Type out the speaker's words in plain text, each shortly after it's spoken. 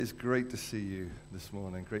It's great to see you this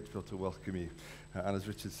morning. Great to be able to welcome you. And as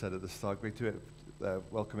Richard said at the start, great to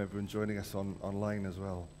welcome everyone joining us online as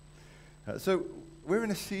well. So we're in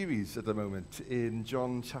a series at the moment in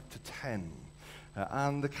John chapter 10.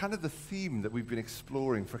 And the theme that we've been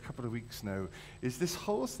exploring for a couple of weeks now is this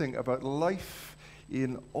whole thing about life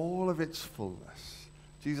in all of its fullness.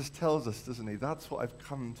 Jesus tells us, doesn't he? That's what I've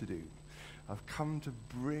come to do. I've come to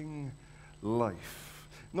bring life.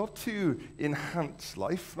 Not to enhance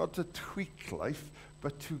life, not to tweak life,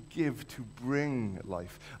 but to give, to bring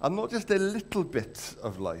life. And not just a little bit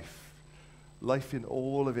of life. Life in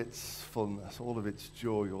all of its fullness, all of its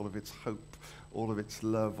joy, all of its hope, all of its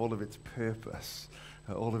love, all of its purpose,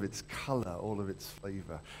 all of its color, all of its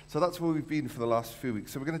flavor. So that's where we've been for the last few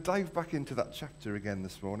weeks. So we're going to dive back into that chapter again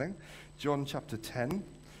this morning. John chapter 10.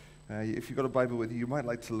 If you've got a Bible with you, you might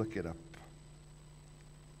like to look it up.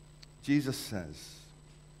 Jesus says,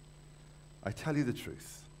 I tell you the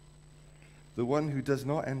truth. The one who does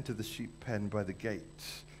not enter the sheep pen by the gate,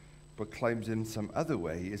 but climbs in some other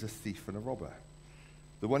way, is a thief and a robber.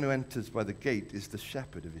 The one who enters by the gate is the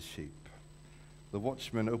shepherd of his sheep. The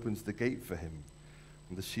watchman opens the gate for him,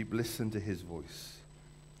 and the sheep listen to his voice.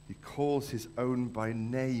 He calls his own by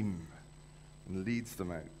name and leads them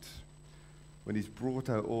out. When he's brought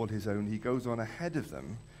out all his own, he goes on ahead of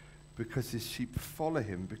them, because his sheep follow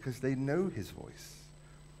him, because they know his voice.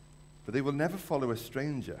 But they will never follow a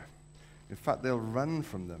stranger. In fact, they'll run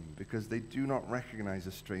from them because they do not recognize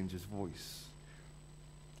a stranger's voice.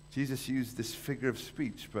 Jesus used this figure of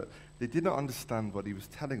speech, but they did not understand what he was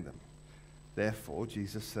telling them. Therefore,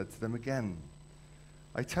 Jesus said to them again,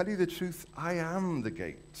 I tell you the truth, I am the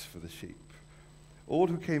gate for the sheep. All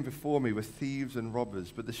who came before me were thieves and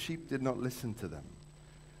robbers, but the sheep did not listen to them.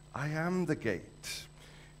 I am the gate.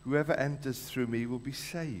 Whoever enters through me will be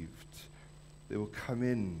saved. They will come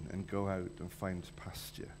in and go out and find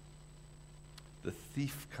pasture. The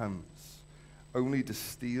thief comes only to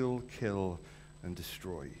steal, kill, and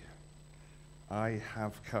destroy. I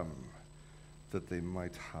have come that they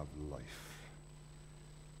might have life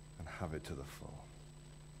and have it to the full.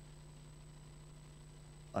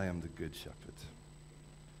 I am the good shepherd.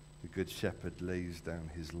 The good shepherd lays down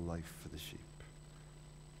his life for the sheep.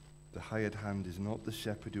 The hired hand is not the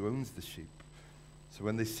shepherd who owns the sheep. So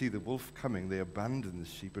when they see the wolf coming, they abandon the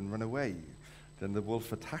sheep and run away. Then the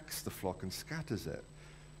wolf attacks the flock and scatters it.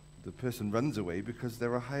 The person runs away because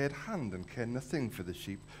they're a hired hand and care nothing for the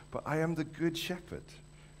sheep. But I am the good shepherd.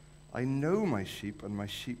 I know my sheep, and my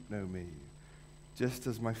sheep know me, just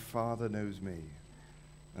as my Father knows me,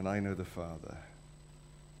 and I know the Father,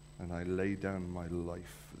 and I lay down my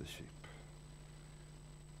life for the sheep.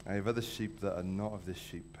 I have other sheep that are not of this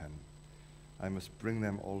sheep pen. I must bring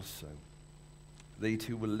them also. They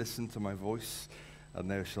too will listen to my voice, and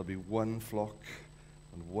there shall be one flock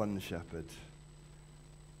and one shepherd.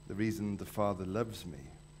 The reason the Father loves me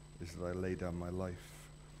is that I lay down my life,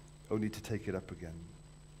 only to take it up again.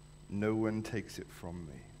 No one takes it from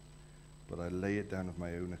me, but I lay it down of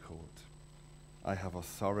my own accord. I have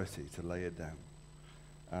authority to lay it down,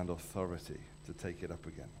 and authority to take it up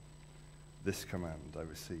again. This command I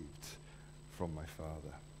received from my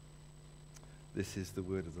Father. This is the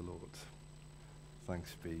word of the Lord.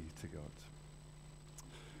 Thanks be to God.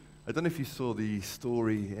 I don't know if you saw the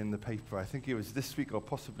story in the paper. I think it was this week or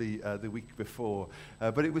possibly the week before.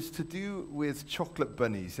 But it was to do with chocolate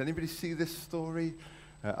bunnies. Anybody see this story?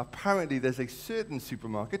 Apparently there's a certain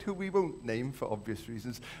supermarket, who we won't name for obvious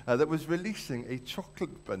reasons, that was releasing a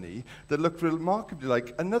chocolate bunny that looked remarkably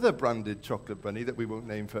like another branded chocolate bunny that we won't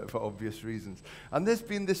name for obvious reasons. And there's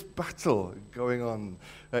been this battle going on.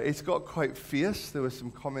 It's got quite fierce. There were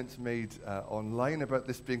some comments made online about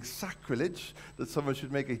this being sacrilege, that someone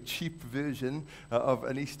should make a cheap version of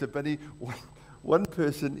an Easter bunny. One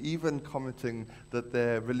person even commenting that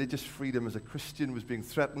their religious freedom as a Christian was being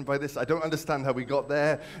threatened by this. I don't understand how we got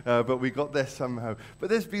there, but we got there somehow. But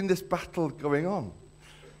there's been this battle going on.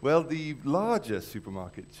 Well, the larger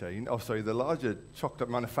the larger chocolate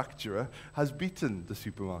manufacturer has beaten the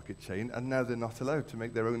supermarket chain, and now they're not allowed to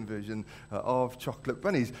make their own version of chocolate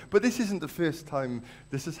bunnies. But this isn't the first time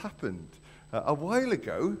this has happened. A while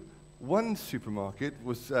ago, one supermarket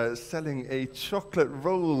was selling a chocolate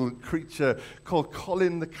roll creature called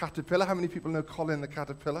Colin the Caterpillar. How many people know Colin the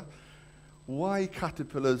Caterpillar? Why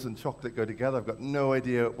caterpillars and chocolate go together, I've got no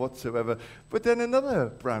idea whatsoever. But then another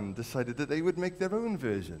brand decided that they would make their own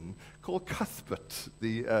version called Cuthbert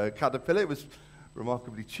the caterpillar. It was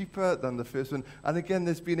remarkably cheaper than the first one. And again,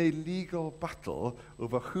 there's been a legal battle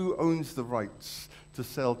over who owns the rights to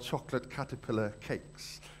sell chocolate caterpillar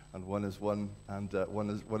cakes. And one has won, and one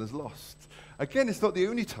has lost. Again, it's not the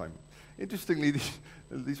only time. Interestingly,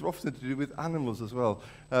 these are often to do with animals as well.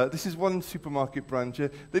 This is one supermarket brand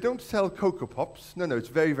here. They don't sell Cocoa Pops. No, it's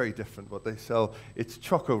very, very different what they sell. It's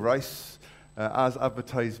Choco Rice, as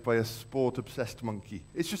advertised by a sport-obsessed monkey.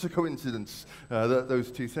 It's just a coincidence,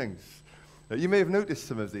 those two things. You may have noticed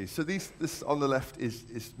some of these. So this on the left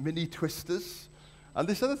is mini Twisters. And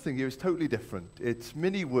this other thing here is totally different. It's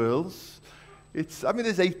mini Whirls.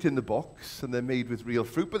 There's 8 in the box, and they're made with real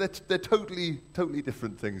fruit, but they're totally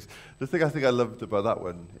different things. The thing I think I loved about that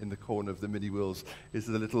one in the corner of the mini Whirls is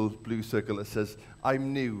the little blue circle that says,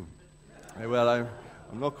 "I'm new." Well,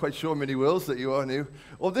 I'm not quite sure, mini Whirls, that you are new.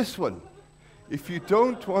 Or this one. If you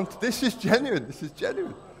don't want, this is genuine.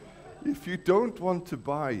 If you don't want to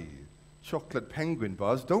buy chocolate penguin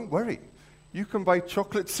bars, don't worry. You can buy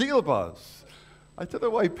chocolate seal bars. I don't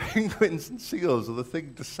know why penguins and seals are the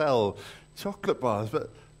thing to sell chocolate bars, but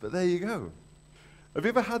there you go. Have you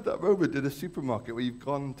ever had that moment in a supermarket where you've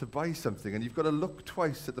gone to buy something and you've got to look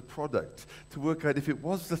twice at the product to work out if it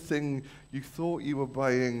was the thing you thought you were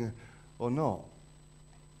buying or not?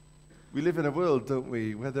 We live in a world, don't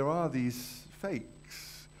we, where there are these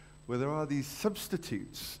fakes, where there are these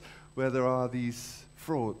substitutes, where there are these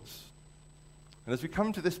frauds. And as we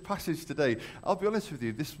come to this passage today, I'll be honest with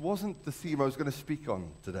you, this wasn't the theme I was going to speak on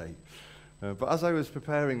today. But as I was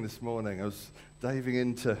preparing this morning, I was diving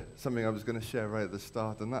into something I was going to share right at the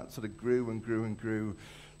start, and that sort of grew and grew and grew.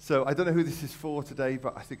 So I don't know who this is for today,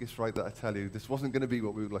 but I think it's right that I tell you this wasn't going to be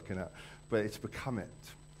what we were looking at, but it's become it.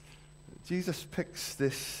 Jesus picks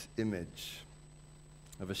this image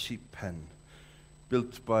of a sheep pen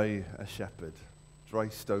built by a shepherd, dry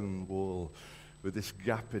stone wall with this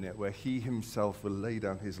gap in it where he himself will lay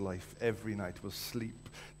down his life every night, will sleep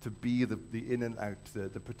to be the in and out,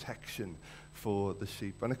 the protection for the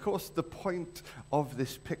sheep. And of course, the point of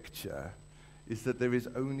this picture is that there is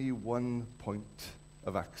only one point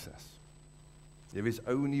of access. There is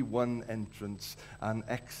only one entrance and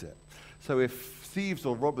exit. So if thieves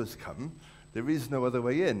or robbers come, there is no other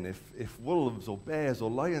way in. If wolves or bears or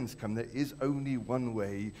lions come, there is only one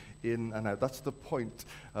way in and out. That's the point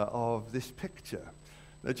of this picture.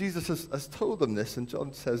 Now, Jesus has told them this, and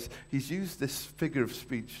John says he's used this figure of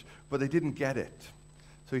speech, but they didn't get it.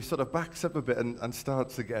 So he sort of backs up a bit and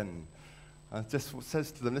starts again. And just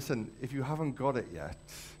says to them, listen, if you haven't got it yet,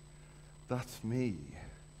 that's me.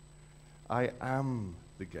 I am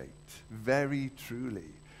the gate. Very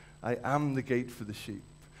truly, I am the gate for the sheep.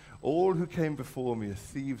 All who came before me are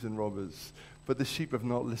thieves and robbers, but the sheep have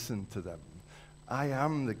not listened to them. I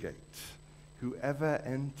am the gate. Whoever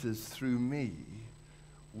enters through me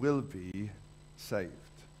will be saved.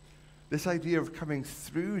 This idea of coming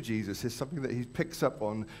through Jesus is something that he picks up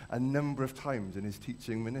on a number of times in his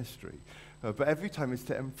teaching ministry. But every time it's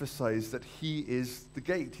to emphasize that he is the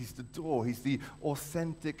gate, he's the door, he's the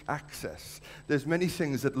authentic access. There's many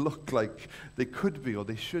things that look like they could be or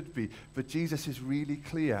they should be, but Jesus is really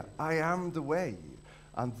clear. I am the way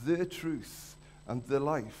and the truth and the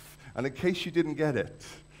life. And in case you didn't get it,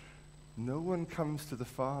 no one comes to the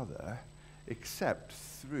Father except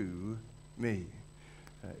through me.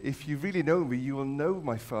 If you really know me, you will know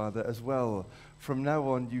my Father as well. From now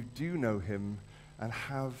on, you do know him and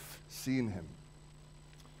have seen him.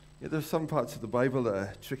 There's some parts of the Bible that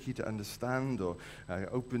are tricky to understand or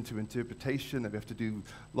open to interpretation that we have to do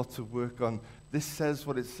lots of work on. This says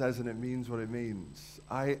what it says and it means what it means.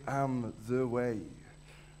 I am the way,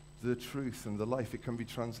 the truth, and the life. It can be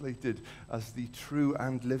translated as the true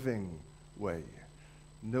and living way.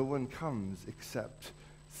 No one comes except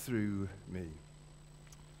through me.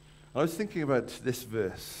 I was thinking about this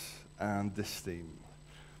verse and this theme.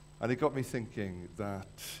 And it got me thinking that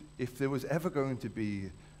if there was ever going to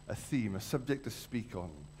be a theme, a subject to speak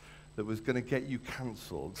on, that was going to get you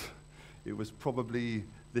cancelled, it was probably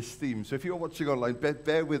this theme. So if you're watching online,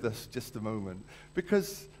 bear with us just a moment.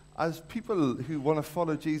 Because as people who want to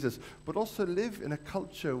follow Jesus, but also live in a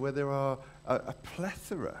culture where there are a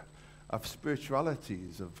plethora of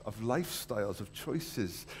spiritualities, of lifestyles, of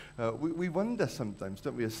choices, we wonder sometimes,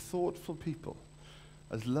 don't we, as thoughtful people,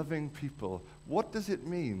 as loving people, what does it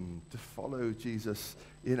mean to follow Jesus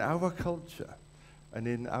in our culture and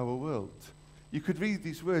in our world? You could read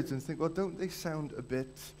these words and think, well, don't they sound a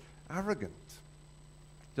bit arrogant?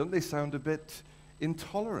 Don't they sound a bit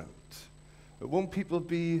intolerant? Won't people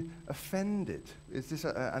be offended? Is this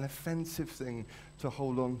an offensive thing to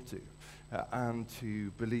hold on to and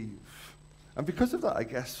to believe? And because of that, I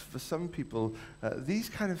guess, for some people, these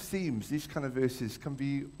kind of themes, these kind of verses can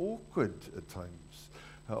be awkward at times.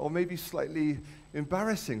 or maybe slightly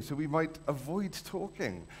embarrassing, so we might avoid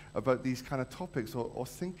talking about these kind of topics or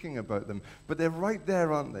thinking about them. But they're right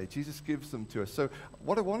there, aren't they? Jesus gives them to us. So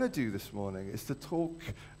what I want to do this morning is to talk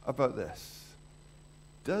about this.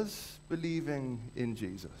 Does believing in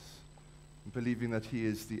Jesus, believing that he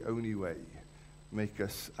is the only way, make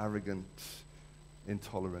us arrogant,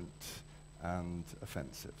 intolerant, and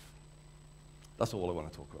offensive? That's all I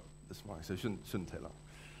want to talk about this morning, so it shouldn't take long.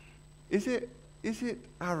 Is it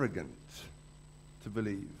arrogant to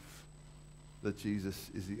believe that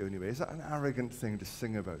Jesus is the only way? Is that an arrogant thing to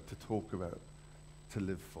sing about, to talk about, to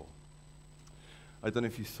live for? I don't know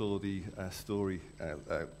if you saw the story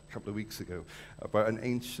a couple of weeks ago about an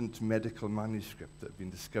ancient medical manuscript that had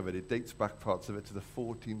been discovered. It dates back parts of it to the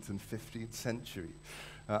 14th and 15th century.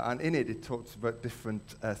 And in it talks about different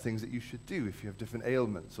things that you should do if you have different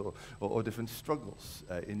ailments or different struggles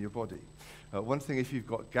in your body. One thing, if you've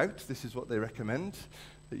got gout, this is what they recommend,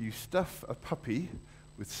 that you stuff a puppy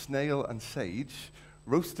with snail and sage,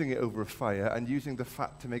 roasting it over a fire and using the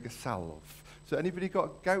fat to make a salve. So anybody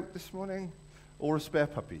got gout this morning? Or a spare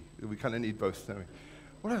puppy? We kind of need both, don't we?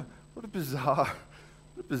 What a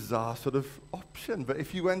bizarre sort of option. But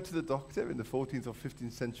if you went to the doctor in the 14th or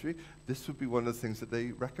 15th century, this would be one of the things that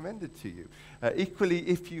they recommended to you. Equally,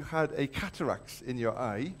 if you had a cataract in your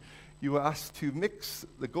eye, you were asked to mix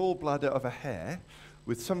the gallbladder of a hare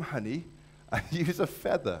with some honey and use a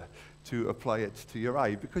feather to apply it to your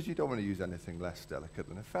eye, because you don't want to use anything less delicate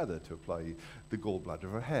than a feather to apply the gallbladder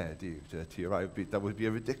of a hare, do you, to your eye? That would be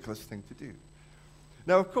a ridiculous thing to do.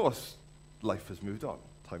 Now, of course, life has moved on.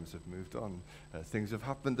 Times have moved on. Things have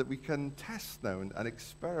happened that we can test now and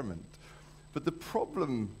experiment. But the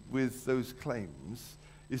problem with those claims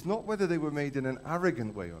is not whether they were made in an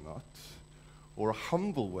arrogant way or not, or a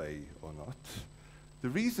humble way or not. The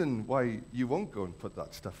reason why you won't go and put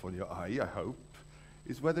that stuff on your eye, I hope,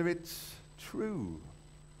 is whether it's true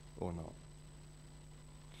or not.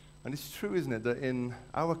 And it's true, isn't it, that in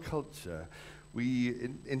our culture, we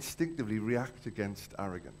instinctively react against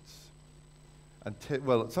arrogance. And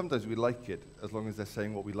sometimes we like it as long as they're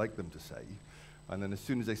saying what we like them to say. And then as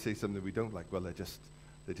soon as they say something we don't like, well, they're just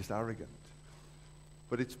arrogant.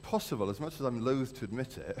 But it's possible, as much as I'm loath to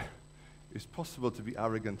admit it, it's possible to be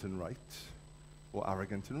arrogant and right, or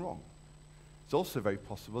arrogant and wrong. It's also very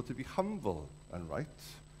possible to be humble and right,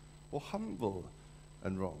 or humble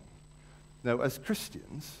and wrong. Now, as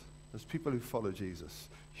Christians, as people who follow Jesus,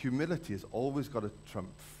 humility has always got to trump,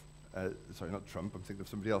 not Trump, I'm thinking of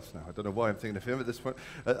somebody else now. I don't know why I'm thinking of him at this point.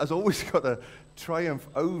 Has always got to triumph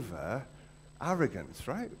over arrogance,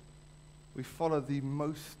 right? We follow the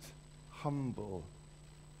most humble,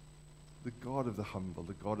 the God of the humble,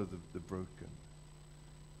 the God of the broken.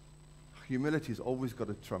 Humility has always got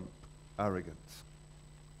to trump arrogance.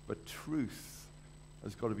 But truth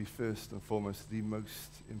has got to be first and foremost the most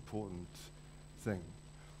important thing.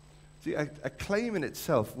 See, a claim in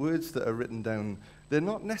itself, words that are written down, they're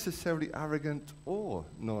not necessarily arrogant or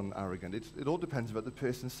non-arrogant. It all depends about the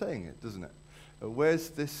person saying it, doesn't it? Where's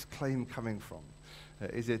this claim coming from?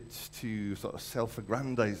 Is it to sort of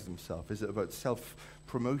self-aggrandize themselves? Is it about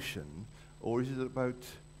self-promotion? Or is it about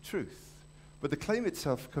truth? But the claim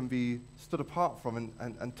itself can be stood apart from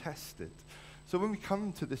and tested. So when we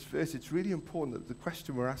come to this verse, it's really important that the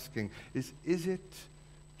question we're asking is it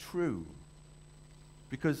true?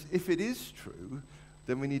 Because if it is true,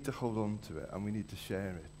 then we need to hold on to it and we need to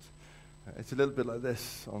share it. It's a little bit like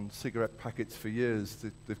this. On cigarette packets for years,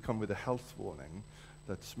 they've come with a health warning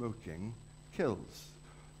that smoking kills.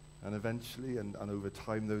 And eventually, and over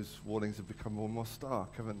time, those warnings have become more and more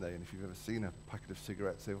stark, haven't they? And if you've ever seen a packet of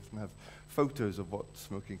cigarettes, they often have photos of what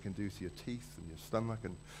smoking can do to your teeth and your stomach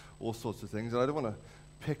and all sorts of things. And I don't want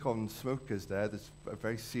to pick on smokers there. There's a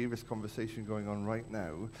very serious conversation going on right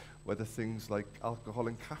now whether things like alcohol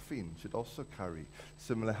and caffeine should also carry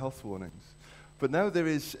similar health warnings. But now there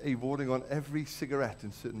is a warning on every cigarette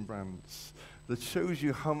in certain brands that shows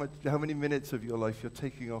you how many minutes of your life you're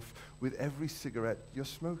taking off with every cigarette you're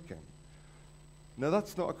smoking. Now,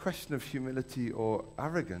 that's not a question of humility or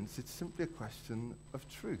arrogance. It's simply a question of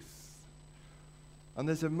truth. And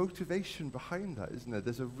there's a motivation behind that, isn't there?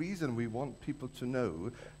 There's a reason we want people to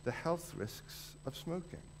know the health risks of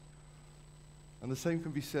smoking. And the same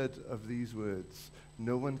can be said of these words,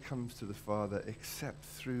 no one comes to the Father except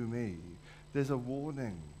through me. There's a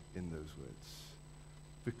warning in those words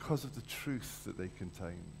because of the truth that they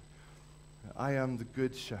contain. I am the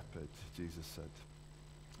good shepherd, Jesus said.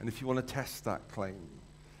 And if you want to test that claim,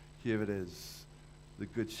 here it is. The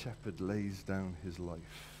good shepherd lays down his life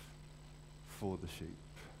for the sheep.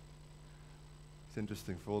 It's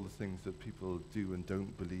interesting, for all the things that people do and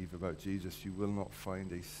don't believe about Jesus, you will not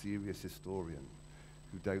find a serious historian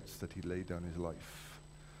who doubts that he laid down his life,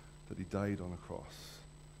 that he died on a cross.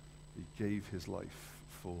 He gave his life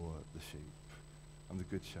for the sheep. I'm the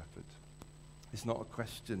good shepherd. It's not a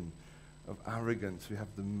question of arrogance. We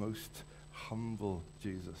have the most humble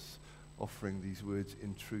Jesus offering these words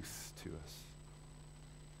in truth to us.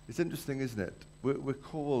 It's interesting, isn't it? We're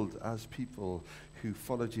called as people who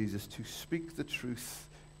follow Jesus to speak the truth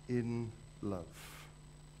in love.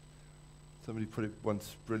 Somebody put it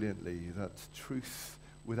once brilliantly that truth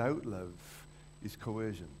without love is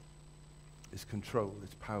coercion, is control,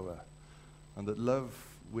 is power, and that love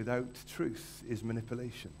without truth is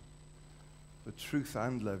manipulation. But truth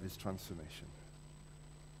and love is transformation.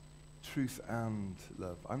 Truth and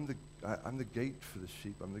love. I'm the gate for the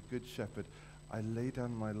sheep. I'm the good shepherd. I lay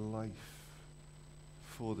down my life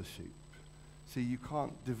for the sheep. See, you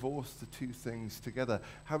can't divorce the two things together.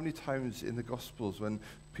 How many times in the Gospels when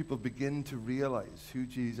people begin to realize who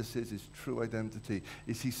Jesus is, his true identity,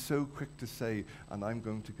 is he so quick to say, and I'm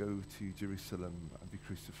going to go to Jerusalem and be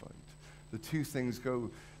crucified? The two things go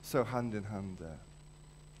so hand in hand there.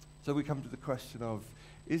 So we come to the question of,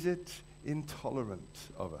 is it intolerant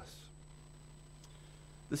of us?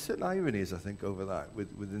 There's certain ironies, I think, over that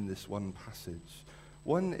within this one passage.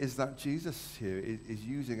 One is that Jesus here is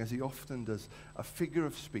using, as he often does, a figure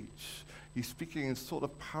of speech. He's speaking in sort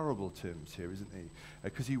of parable terms here, isn't he?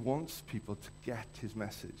 Because he wants people to get his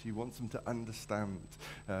message. He wants them to understand.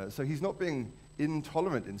 So he's not being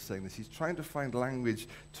intolerant in saying this. He's trying to find language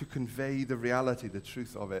to convey the reality, the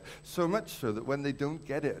truth of it. So much so that when they don't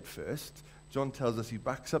get it at first, John tells us he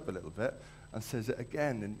backs up a little bit and says it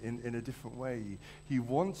again in a different way. He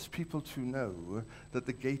wants people to know that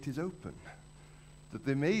the gate is open, that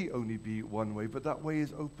there may only be one way, but that way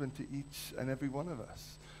is open to each and every one of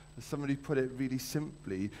us. As somebody put it really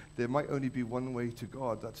simply, there might only be one way to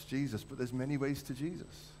God, that's Jesus, but there's many ways to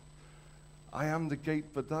Jesus. I am the gate,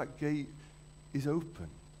 but that gate is open.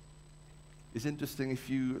 It's interesting, if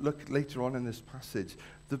you look later on in this passage,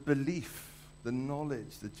 the belief, the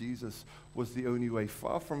knowledge that Jesus was the only way,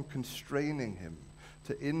 far from constraining him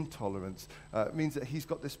to intolerance, means that he's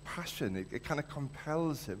got this passion. It kind of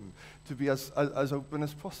compels him to be as open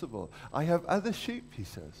as possible. I have other sheep, he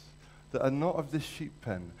says, that are not of this sheep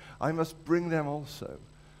pen. I must bring them also.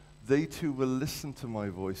 They too will listen to my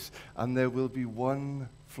voice, and there will be one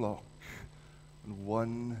flock and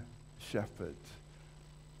one shepherd.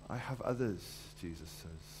 I have others, Jesus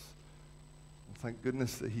says. And thank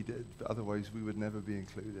goodness that he did, but otherwise we would never be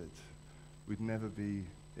included. We'd never be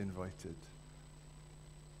invited.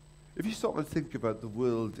 If you stop and think about the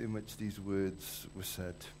world in which these words were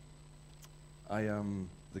said, I am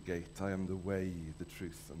the gate, I am the way, the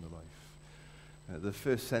truth, and the life. The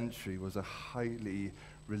first century was a highly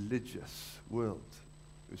religious world.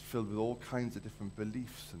 It was filled with all kinds of different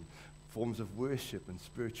beliefs and forms of worship and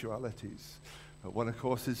spiritualities. One, of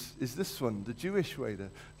course, is this one, the Jewish way,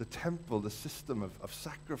 the temple, the system of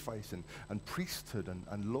sacrifice and priesthood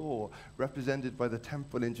and law, represented by the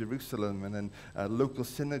temple in Jerusalem, and then local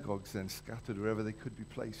synagogues then scattered wherever they could be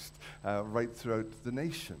placed right throughout the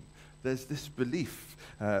nation. There's this belief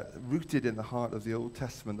rooted in the heart of the Old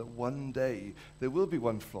Testament that one day there will be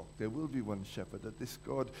one flock, there will be one shepherd, that this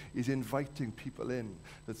God is inviting people in,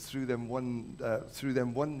 that through them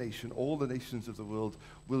one nation, all the nations of the world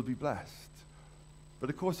will be blessed. But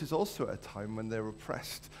of course, it's also a time when they're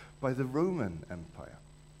oppressed by the Roman Empire.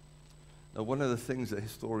 Now, one of the things that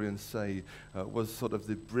historians say was sort of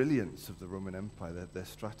the brilliance of the Roman Empire, their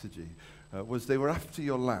strategy, was they were after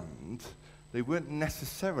your land. They weren't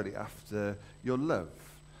necessarily after your love.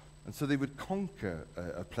 And so they would conquer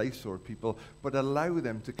a place or a people, but allow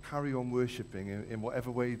them to carry on worshipping in whatever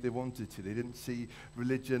way they wanted to. They didn't see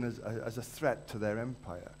religion as a threat to their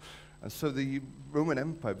empire. And so the Roman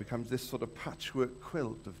Empire becomes this sort of patchwork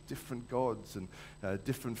quilt of different gods and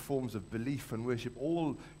different forms of belief and worship,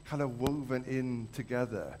 all kind of woven in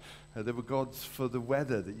together. There were gods for the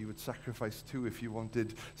weather that you would sacrifice to if you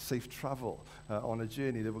wanted safe travel on a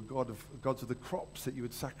journey. There were gods of the crops that you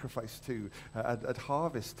would sacrifice to at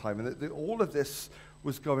harvest time. And all of this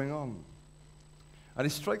was going on. And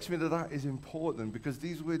it strikes me that that is important, because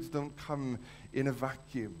these words don't come in a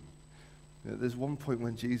vacuum. There's one point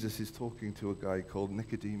when Jesus is talking to a guy called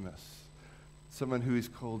Nicodemus, someone who is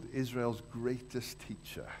called Israel's greatest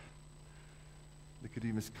teacher.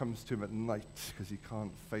 Nicodemus comes to him at night because he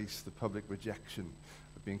can't face the public rejection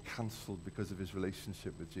of being cancelled because of his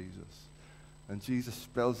relationship with Jesus. And Jesus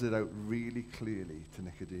spells it out really clearly to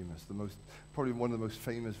Nicodemus, probably one of the most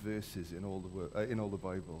famous verses in all the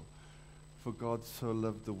Bible. For God so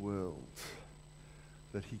loved the world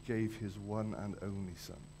that he gave his one and only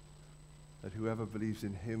Son, that whoever believes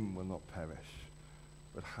in him will not perish,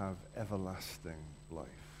 but have everlasting life.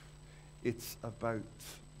 It's about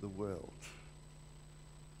the world.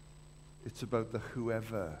 It's about the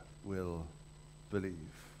whoever will believe.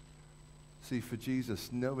 See, for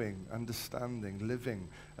Jesus, knowing, understanding, living,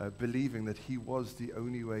 believing that he was the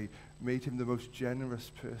only way made him the most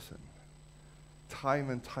generous person. Time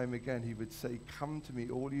and time again, he would say, "Come to me,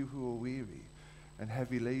 all you who are weary and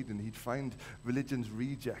heavy laden." He'd find religion's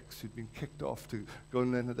rejects who'd been kicked off to go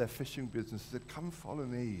and learn their fishing business. He said, "Come follow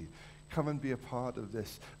me. Come and be a part of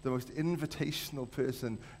this." The most invitational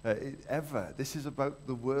person ever. This is about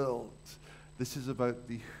the world. This is about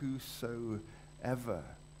the whosoever.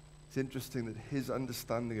 It's interesting that his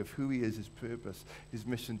understanding of who he is, his purpose, his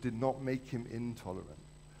mission, did not make him intolerant,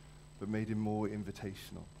 but made him more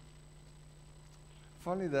invitational.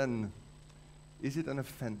 Finally then, is it an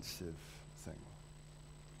offensive thing?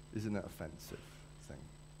 Isn't it an offensive thing?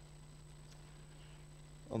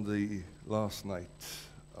 On the last night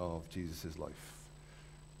of Jesus' life,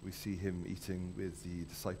 we see him eating with the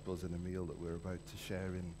disciples in a meal that we're about to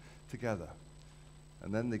share in together.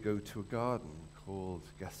 And then they go to a garden called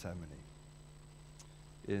Gethsemane.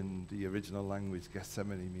 In the original language,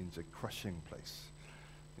 Gethsemane means a crushing place.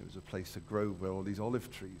 It was a place, a grove, where all these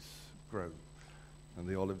olive trees grow. And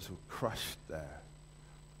the olives were crushed there.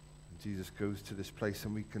 And Jesus goes to this place,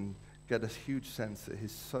 and we can get a huge sense that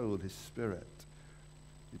his soul, his spirit,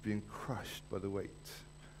 is being crushed by the weight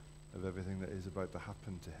of everything that is about to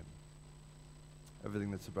happen to him. Everything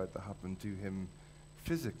that's about to happen to him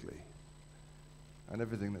physically, and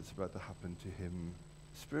everything that's about to happen to him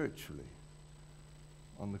spiritually.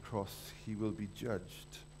 On the cross, he will be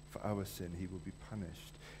judged for our sin. He will be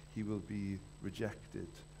punished. He will be rejected.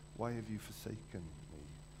 Why have you forsaken me?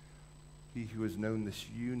 He who has known this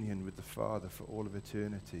union with the Father for all of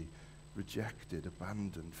eternity, rejected,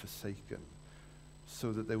 abandoned, forsaken,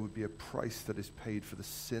 so that there would be a price that is paid for the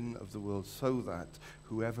sin of the world, so that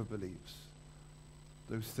whoever believes,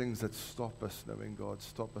 those things that stop us knowing God,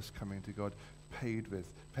 stop us coming to God, paid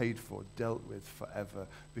for, dealt with forever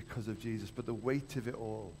because of Jesus. But the weight of it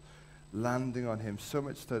all landing on him, so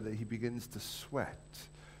much so that he begins to sweat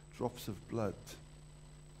drops of blood.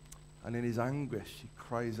 And in his anguish, he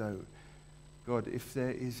cries out, "God, if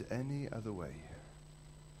there is any other way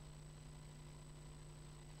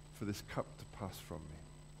for this cup to pass from me,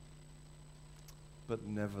 but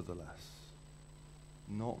nevertheless,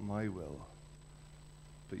 not my will,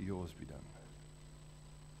 but yours be done."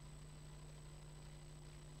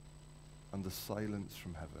 And the silence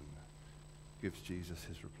from heaven gives Jesus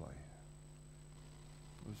his reply.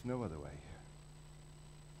 There's no other way.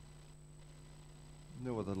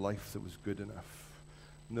 No other life that was good enough.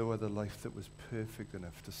 No other life that was perfect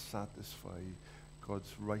enough to satisfy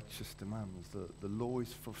God's righteous demands. The law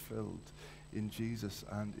is fulfilled in Jesus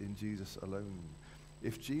and in Jesus alone.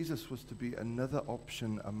 If Jesus was to be another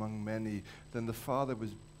option among many, then the Father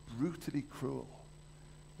was brutally cruel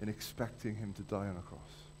in expecting him to die on a cross.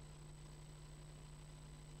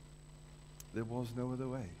 There was no other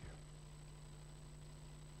way.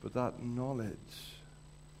 But that knowledge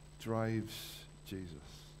drives Jesus.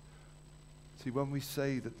 See, when we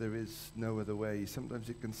say that there is no other way, sometimes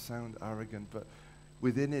it can sound arrogant, but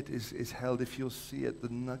within it is held, if you'll see it, the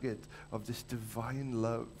nugget of this divine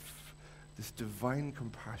love, this divine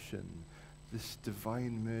compassion, this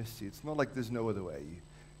divine mercy. It's not like there's no other way.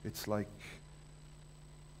 It's like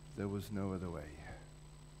there was no other way.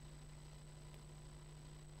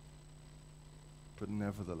 But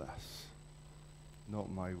nevertheless,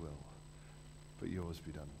 not my will, but yours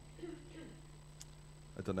be done.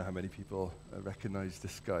 I don't know how many people recognize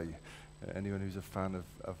this guy. Anyone who's a fan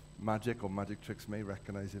of magic or magic tricks may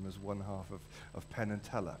recognize him as one half of Penn and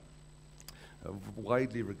Teller.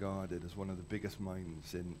 Widely regarded as one of the biggest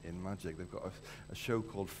minds in magic. They've got a show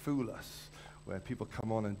called Fool Us, where people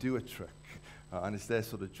come on and do a trick, and it's their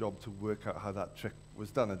sort of job to work out how that trick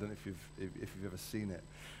was done. I don't know if you've ever seen it.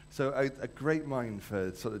 So a great mind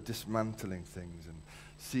for sort of dismantling things and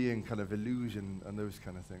seeing kind of illusion and those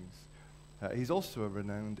kind of things. He's also a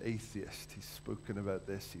renowned atheist. He's spoken about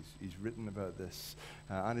this. He's written about this.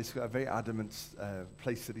 And he's got a very adamant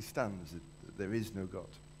place that he stands, that there is no God.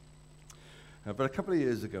 But a couple of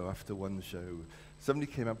years ago, after one show,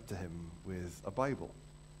 somebody came up to him with a Bible.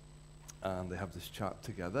 And they have this chat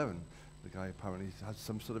together, and the guy apparently has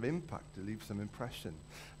some sort of impact, to leave some impression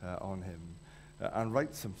on him, and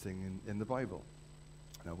write something in the Bible.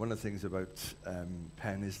 Now, one of the things about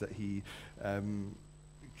Penn is that he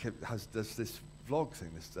does this vlog thing,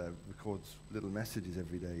 records little messages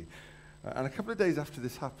every day. And a couple of days after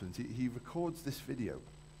this happens, he records this video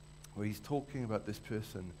where he's talking about this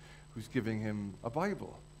person who's giving him a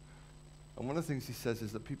Bible. And one of the things he says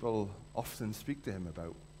is that people often speak to him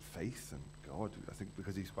about faith and God, I think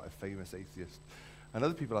because he's quite a famous atheist. And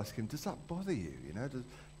other people ask him, does that bother you? You know,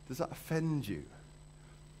 does that offend you?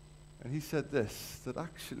 And he said this, that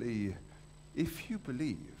actually, if you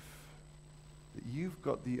believe that you've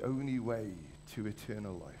got the only way to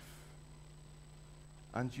eternal life,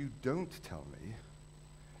 and you don't tell me,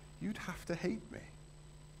 you'd have to hate me.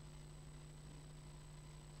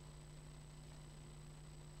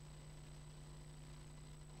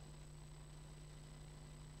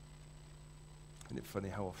 Isn't it funny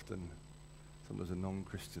how often sometimes a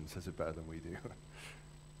non-Christian says it better than we do?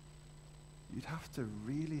 You'd have to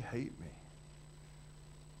really hate me.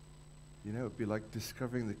 You know, it'd be like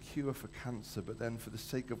discovering the cure for cancer, but then for the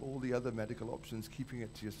sake of all the other medical options, keeping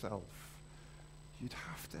it to yourself. You'd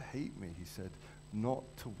have to hate me, he said, not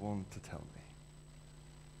to want to tell me.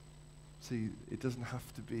 See, it doesn't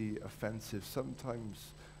have to be offensive.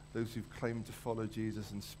 Sometimes those who've claimed to follow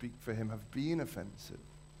Jesus and speak for him have been offensive.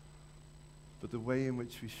 But the way in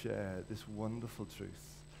which we share this wonderful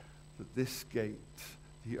truth, that this gate,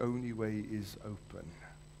 the only way is open,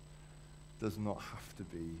 does not have to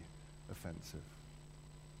be offensive.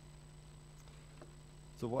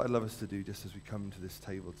 So what I'd love us to do just as we come to this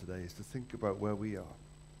table today is to think about where we are.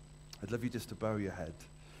 I'd love you just to bow your head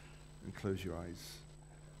and close your eyes.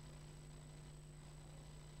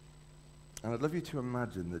 And I'd love you to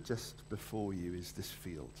imagine that just before you is this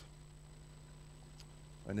field.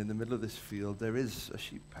 And in the middle of this field, there is a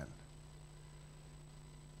sheep pen.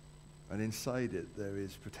 And inside it, there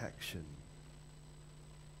is protection,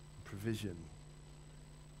 provision.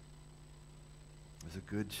 There's a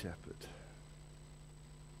good shepherd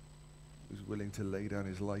who's willing to lay down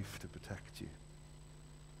his life to protect you.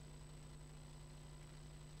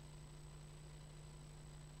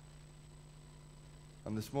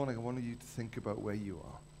 And this morning, I want you to think about where you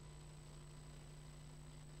are.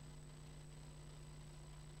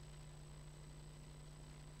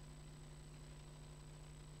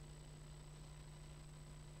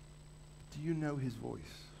 Do you know his voice?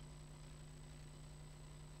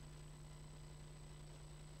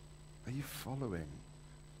 Are you following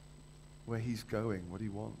where he's going, what he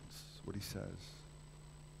wants, what he says?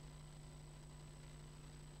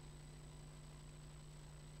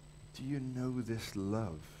 Do you know this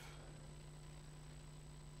love,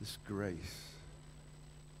 this grace?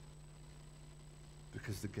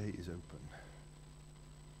 Because the gate is open.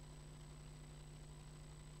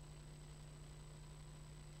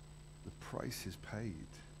 The price is paid.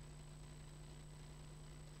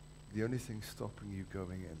 The only thing stopping you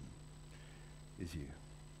going in is you.